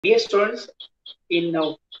Dear students, in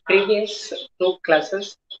previous two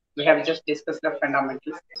classes, we have just discussed the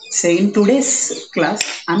fundamentals. So in today's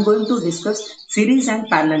class, I'm going to discuss series and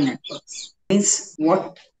parallel networks. Means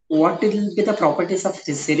what will be the properties of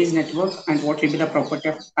this series network and what will be the property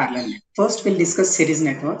of parallel network. First, we'll discuss series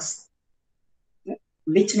networks.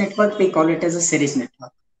 Which network we call it as a series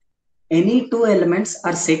network? Any two elements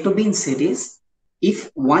are said to be in series if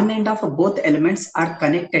one end of both elements are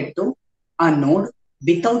connected to a node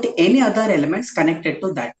without any other elements connected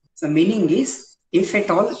to that. So meaning is, if at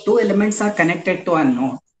all two elements are connected to a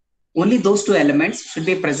node, only those two elements should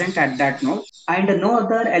be present at that node and no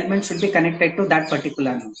other element should be connected to that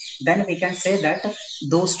particular node. Then we can say that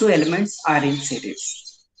those two elements are in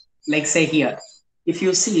series. Like say here, if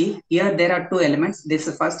you see here, there are two elements. This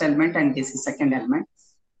is first element and this is second element.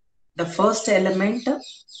 The first element,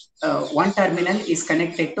 one terminal is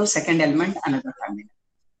connected to second element, another terminal.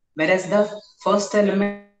 Whereas the first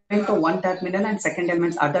element, one terminal, and second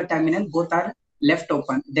element's other terminal, both are left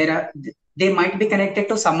open. They might be connected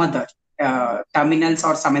to some other terminals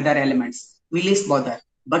or some other elements. We least bother.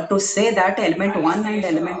 But to say that element one and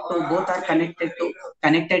element two both are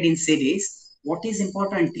connected in series, what is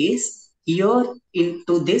important is here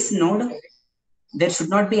into this node there should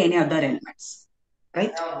not be any other elements,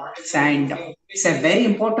 right? And it's a very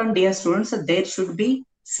important, dear students, there should be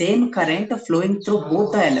same current flowing through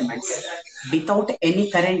both the elements without any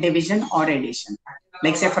current division or addition.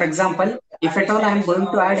 Like say for example, if at all I am going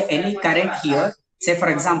to add any current here, say for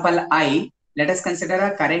example I, let us consider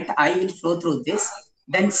a current I will flow through this,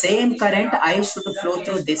 then same current I should flow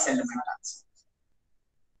through this element also,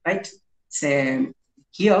 right? Say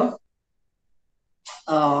here,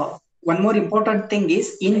 one more important thing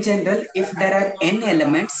is, in general, if there are n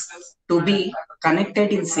elements to be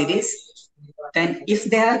connected in series, then if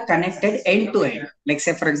they are connected end to end, like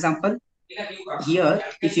say for example here,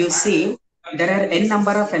 if you see, there are n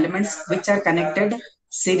number of elements which are connected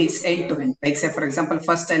series end to end. Like say for example,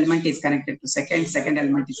 first element is connected to second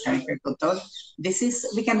element is connected to third. This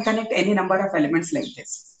is, we can connect any number of elements like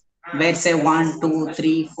this, where say 1 2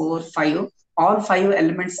 3 4 5, all five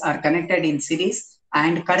elements are connected in series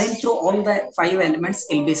and current through all the five elements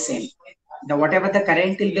will be same. The whatever the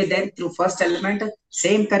current will be there through first element,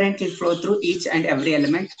 same current will flow through each and every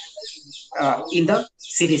element in the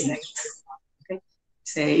series network. Okay,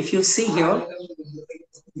 so if you see here,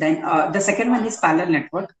 then the second one is parallel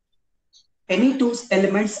network. Any two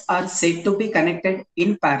elements are said to be connected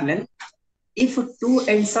in parallel if two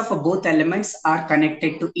ends of both elements are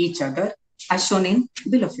connected to each other, as shown in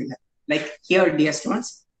below figure. Like here, dear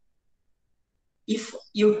students, if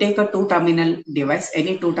you take a two terminal device,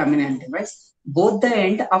 any two terminal device, both the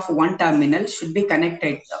end of one terminal should be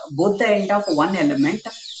connected, both the end of one element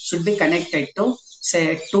should be connected to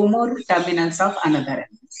say two more terminals of another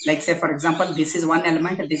element. Like say for example, this is one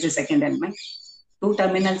element, this is second element, two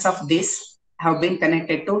terminals of this have been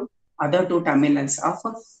connected to other two terminals of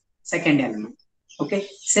second element. Okay,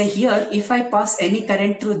 so here if I pass any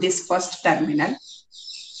current through this first terminal,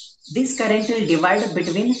 this current will divide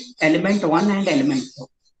between element 1 and element 2,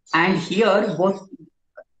 and here both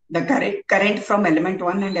the current from element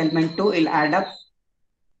 1 and element 2 will add up,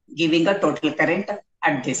 giving a total current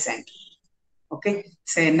at this end. Okay,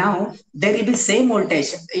 so now there will be same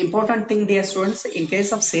voltage. Important thing, dear students, in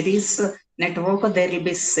case of series network there will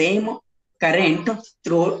be same current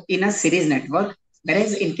through in a series network,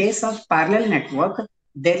 whereas in case of parallel network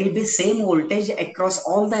there will be same voltage across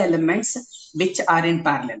all the elements which are in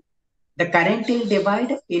parallel. The current will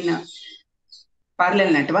divide in a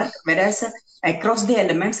parallel network, whereas across the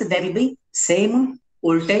elements there will be same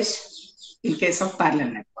voltage in case of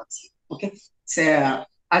parallel networks. Okay, so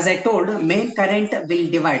as I told, main current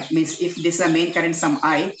will divide, means if this is a main current some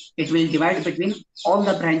I, it will divide between all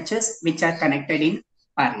the branches which are connected in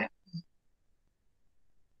parallel.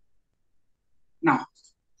 Now,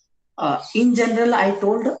 in general, I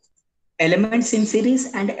told elements in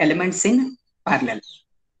series and elements in parallel.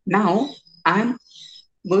 Now, I'm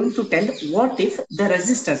going to tell what if the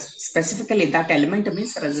resistors, specifically that element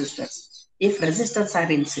means resistors, if resistors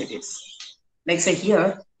are in series. Like say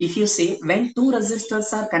here, if you see, when two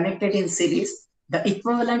resistors are connected in series, the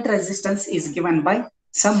equivalent resistance is given by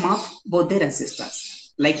sum of both the resistors.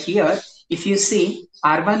 Like here, if you see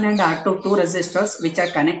R1 and R2, two resistors which are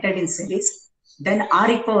connected in series, then R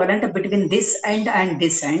equivalent between this end and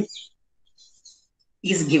this end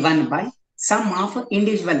is given by sum of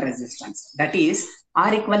individual resistance. That is,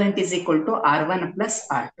 R equivalent is equal to R1 plus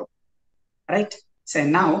R2, right? So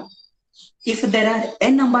now, if there are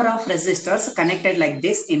n number of resistors connected like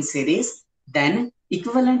this in series, then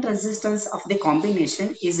equivalent resistance of the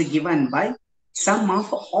combination is given by sum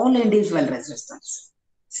of all individual resistance.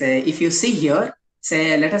 Say if you see here,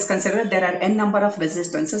 say let us consider there are n number of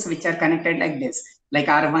resistances which are connected like this, like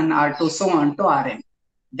R1, R2, so on to Rn.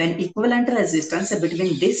 Then equivalent resistance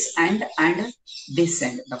between this end and this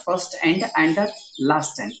end, the first end and the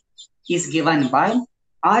last end, is given by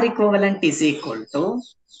R equivalent is equal to,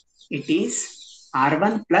 it is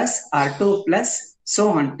R1 plus R2 plus so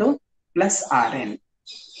on to plus Rn,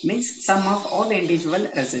 means sum of all individual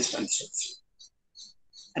resistances,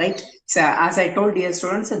 right? So as I told dear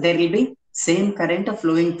students, there will be same current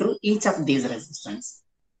flowing through each of these resistance.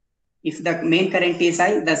 If the main current is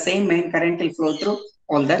high, the same main current will flow through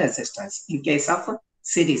all the resistors in case of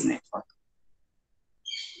series network.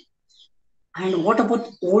 And what about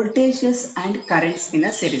voltages and currents in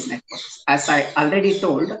a series network? As I already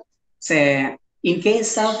told, say in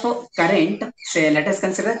case of current, say let us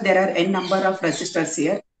consider there are n number of resistors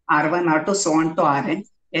here, R1, R2, so on to Rn,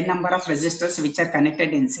 n number of resistors which are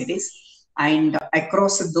connected in series, and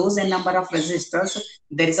across those n number of resistors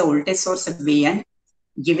there is a voltage source Vn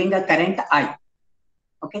giving a current I.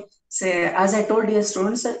 Okay, so as I told you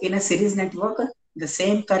students, in a series network the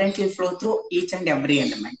same current will flow through each and every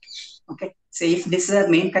element. Okay, so if this is a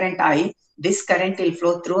main current I, this current will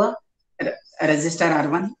flow through a resistor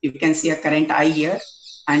R1, you can see a current I here,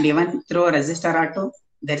 and even through a resistor R2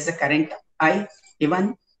 there is a current I,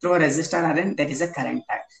 even through a resistor Rn there is a current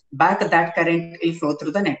I. Back that current will flow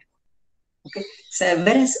through the network. Okay, so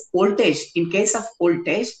whereas voltage, in case of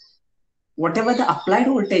voltage, whatever the applied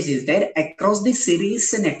voltage is there across the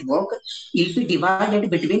series network will be divided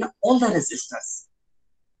between all the resistors.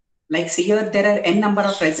 Like see here, there are n number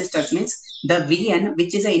of resistors, means the Vn,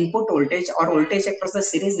 which is an input voltage or voltage across the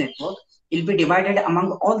series network, will be divided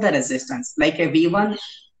among all the resistance. Like a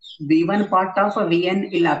V1 part of a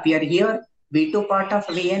Vn will appear here, V2 part of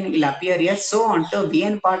Vn will appear here, so on to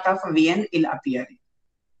Vn part of Vn will appear here.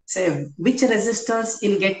 So which resistors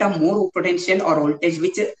will get a more potential or voltage,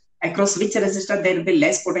 which across which resistor there will be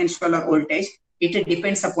less potential or voltage, it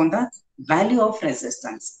depends upon the value of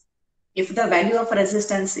resistance. If the value of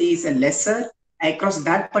resistance is lesser, across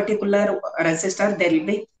that particular resistor there will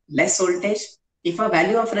be less voltage. If a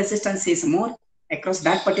value of resistance is more, across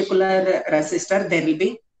that particular resistor there will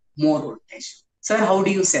be more voltage. Sir, how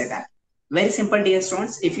do you say that? Very simple, dear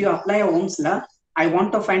students. If you apply Ohm's law, I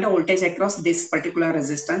want to find a voltage across this particular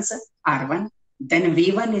resistance R1, then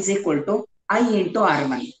V1 is equal to I into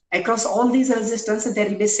R1. Across all these resistors there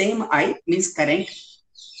will be same I, means current.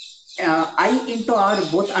 I into R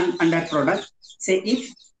both under product. Say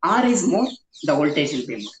if R is more, the voltage will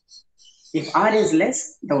be more. If R is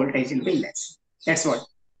less, the voltage will be less. That's what.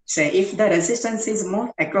 Say if the resistance is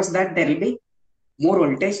more, across that there will be more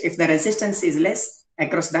voltage. If the resistance is less,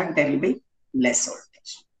 across that there will be less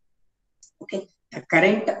voltage. Okay, the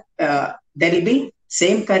current, there will be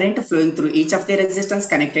same current flowing through each of the resistors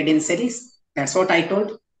connected in series. That's what I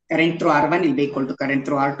told. Current through R1 will be equal to current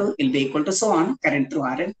through R2 will be equal to so on current through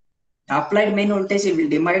Rn. The applied main voltage will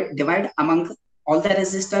divide among all the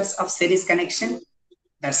resistors of series connection.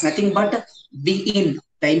 That's nothing but Vin.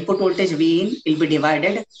 The input voltage Vin will be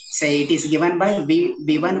divided. Say it is given by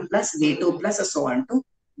V1 plus V2 plus so on to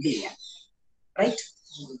Vn. Right?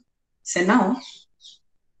 So now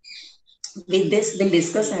with this we'll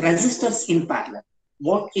discuss resistors in parallel.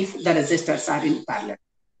 What if the resistors are in parallel?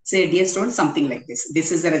 Say dear students, something like this.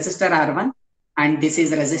 This is the resistor R1 and this is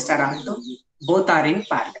the resistor R2. Both are in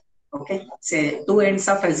parallel. Okay, say two ends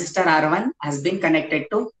of resistor R1 has been connected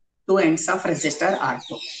to two ends of resistor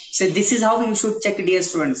R2. So this is how you should check, dear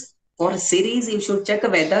students. For series, you should check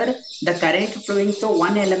whether the current flowing through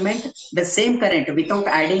one element, the same current without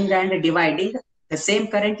adding and dividing, the same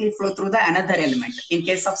current will flow through the another element in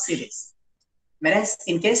case of series. Whereas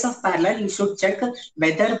in case of parallel, you should check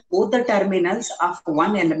whether both the terminals of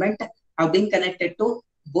one element have been connected to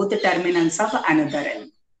both the terminals of another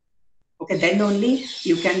element. Okay, then only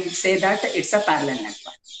you can say that it's a parallel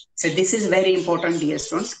network. So this is very important, dear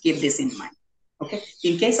students. Keep this in mind. Okay,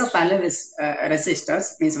 in case of parallel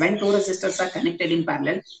resistors, means when two resistors are connected in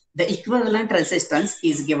parallel, the equivalent resistance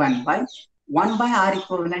is given by 1 by R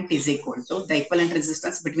equivalent is equal to the equivalent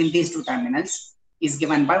resistance between these two terminals is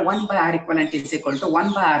given by 1 by R equivalent is equal to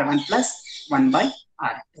 1 by R1 plus 1 by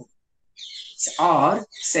R2. Or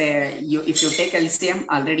say if you take LCM,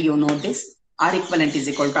 already you know this. R equivalent is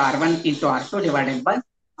equal to R1 into R2 divided by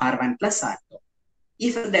R1 plus R2.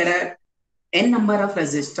 If there are n number of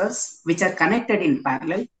resistors which are connected in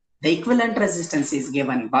parallel, the equivalent resistance is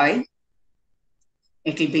given by,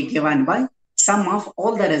 it will be given by sum of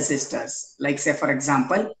all the resistors. Like say for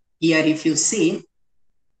example, here if you see,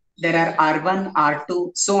 there are R1,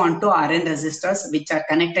 R2, so on to Rn resistors which are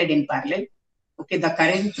connected in parallel. Okay, the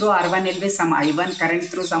current through R1 will be some I1, current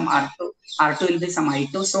through some R2, R2 will be some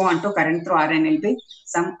I2, so on to current through Rn will be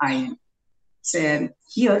some In. So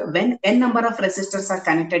here, when n number of resistors are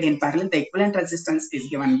connected in parallel, the equivalent resistance is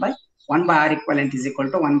given by 1 by R equivalent is equal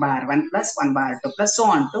to 1 by R1 plus 1 by R2 plus so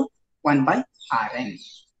on to 1 by Rn.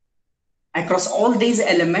 Across all these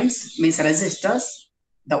elements means resistors,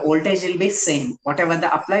 the voltage will be same. Whatever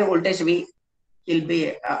the applied voltage will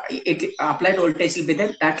be applied voltage will be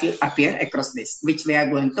there, that will appear across this, which we are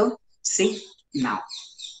going to see now.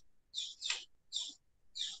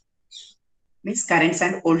 Means currents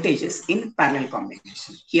and voltages in parallel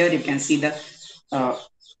combination. Here you can see the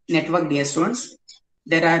network, dear students.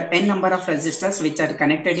 There are n number of resistors which are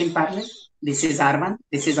connected in parallel. This is R1,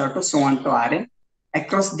 this is R2, so on to Rn.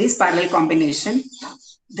 Across this parallel combination,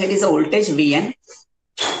 there is a voltage Vn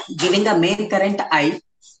giving a main current I.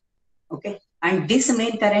 Okay, and this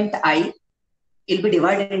main current I will be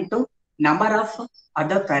divided into number of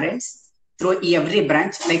other currents through every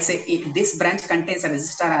branch. Like say if this branch contains a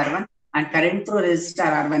resistor R1 and current through resistor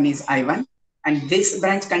R1 is I1, and this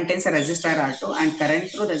branch contains a resistor R2 and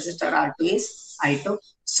current through resistor R2 is I2,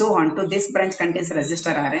 so on to this branch contains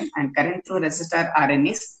resistor Rn and current through resistor Rn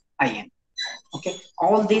is In. Okay,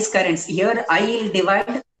 all these currents here I will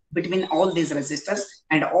divide between all these resistors,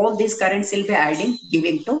 and all these currents will be adding,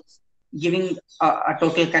 giving a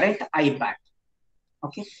total current I back.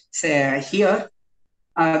 Okay, so here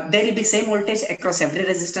there will be same voltage across every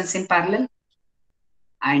resistance in parallel,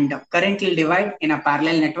 and current will divide in a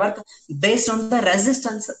parallel network based on the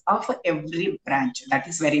resistance of every branch. That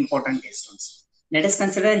is very important, distance. Let us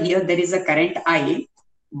consider here there is a current I.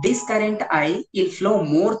 This current I will flow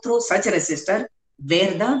more through such resistor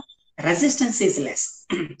where the resistance is less.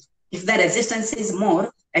 If the resistance is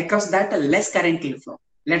more, across that less current will flow.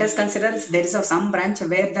 Let us consider there is some branch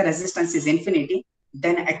where the resistance is infinity.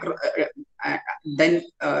 Then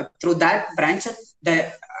through that branch,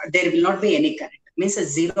 there will not be any current. Means a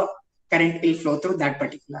zero current will flow through that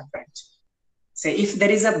particular branch. So if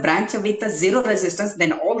there is a branch with a zero resistance,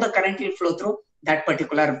 then all the current will flow through that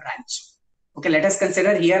particular branch. Okay, let us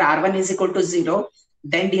consider here R1 is equal to 0.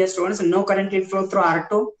 Then, dear students, no current will flow through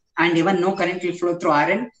R2 and even no current will flow through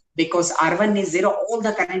Rn, because R1 is 0. All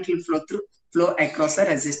the current will flow across the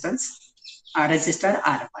resistance resistor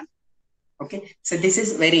R1. Okay, so this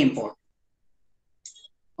is very important.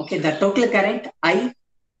 Okay, the total current I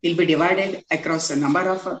will be divided across a number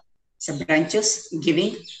of branches,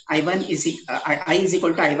 giving I1 is I is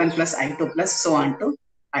equal to I1 plus I2 plus so on to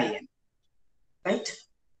In. Right.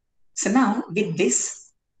 So now with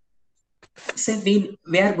this, so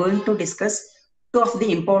we are going to discuss two of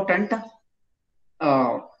the important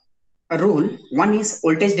rule. One is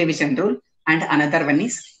voltage division rule and another one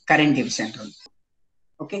is current division rule.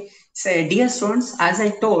 Okay. So dear students, as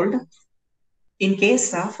I told, in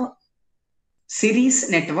case of series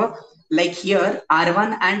network, like here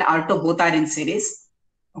R1 and R2 both are in series.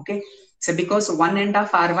 Okay. So because one end of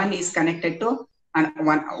R1 is connected to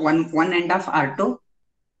one end of R2,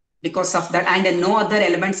 because of that, and no other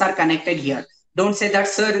elements are connected here. Don't say that,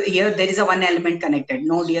 sir, here there is a one element connected.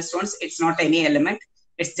 No, dear students, it's not any element.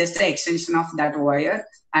 It's just an extension of that wire,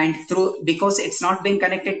 and through, because it's not been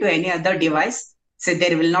connected to any other device, so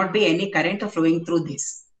there will not be any current flowing through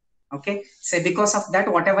this. Okay, so because of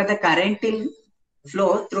that, whatever the current will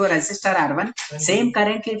flow through a resistor R1, same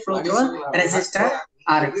current will flow through a resistor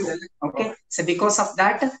R2. Okay, so because of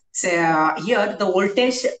that, so, here the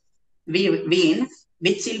voltage V in,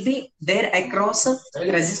 which will be there across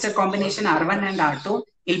resistor combination R1 and R2,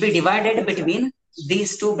 will be divided between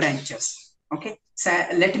these two branches. Okay, so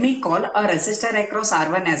let me call a resistor across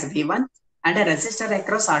R1 as V1 and a resistor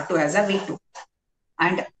across R2 as a V2.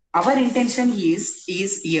 And our intention is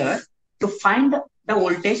here to find the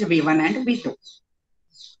voltage V1 and V2.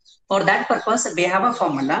 For that purpose, we have a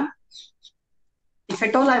formula. If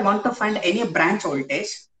at all I want to find any branch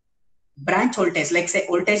voltage, like say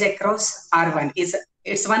voltage across R1 is,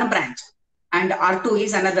 it's one branch and R2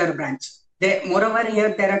 is another branch. Moreover,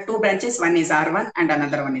 here there are two branches, one is R1 and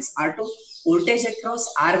another one is R2. Voltage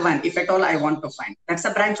across R1, if at all I want to find, that's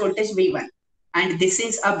a branch voltage V1, and this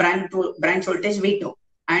is a branch voltage V2,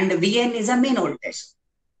 and Vn is a main voltage.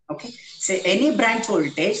 Okay, so any branch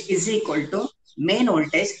voltage is equal to main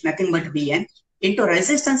voltage, nothing but Vn, into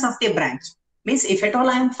resistance of the branch. Means if at all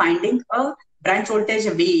I am finding a branch voltage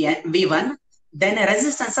V1, then a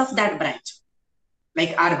resistance of that branch,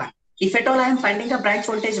 like R1. If at all I am finding a branch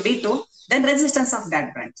voltage V2, then resistance of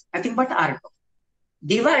that branch, nothing but R2,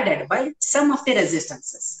 divided by sum of the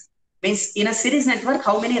resistances. Means in a series network,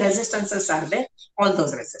 how many resistances are there? All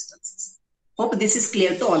those resistances. Hope this is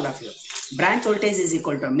clear to all of you. Branch voltage is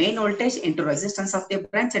equal to main voltage into resistance of the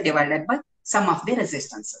branch divided by sum of the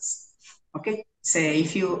resistances. Okay, say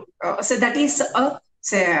if you so that is a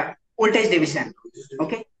say voltage division.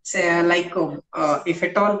 Okay, say like if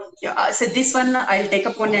at all so this one I'll take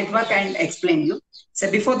up one network and explain you. So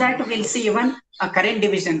before that we'll see even a current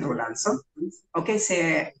division rule also. Okay,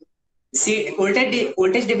 say see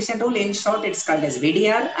voltage division rule in short it's called as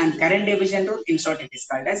VDR, and current division rule in short it is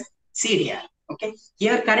called as CDR. Okay,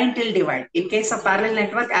 here current will divide. In case of parallel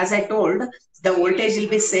network, as I told, the voltage will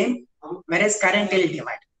be same, whereas current will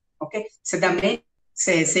divide. Okay, so the main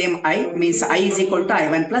say same I means I is equal to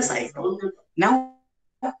I1 plus I2. Now,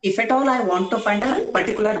 if at all I want to find a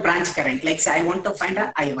particular branch current, like say I want to find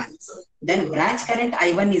a I1, then branch current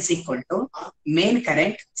I1 is equal to main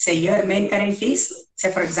current. Say here main current is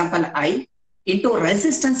say for example I into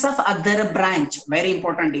resistance of other branch. Very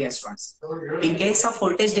important, dear students. In case of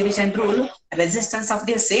voltage division rule, resistance of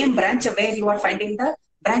the same branch where you are finding the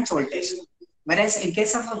branch voltage. Whereas in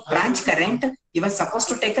case of a branch current, you are supposed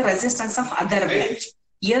to take a resistance of other branch.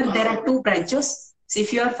 Here there are two branches. So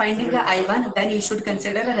if you are finding the I1, then you should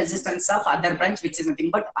consider a resistance of other branch, which is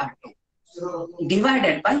nothing but R2,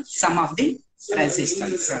 divided by sum of the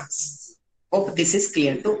resistances. Hope this is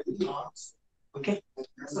clear to you. Okay.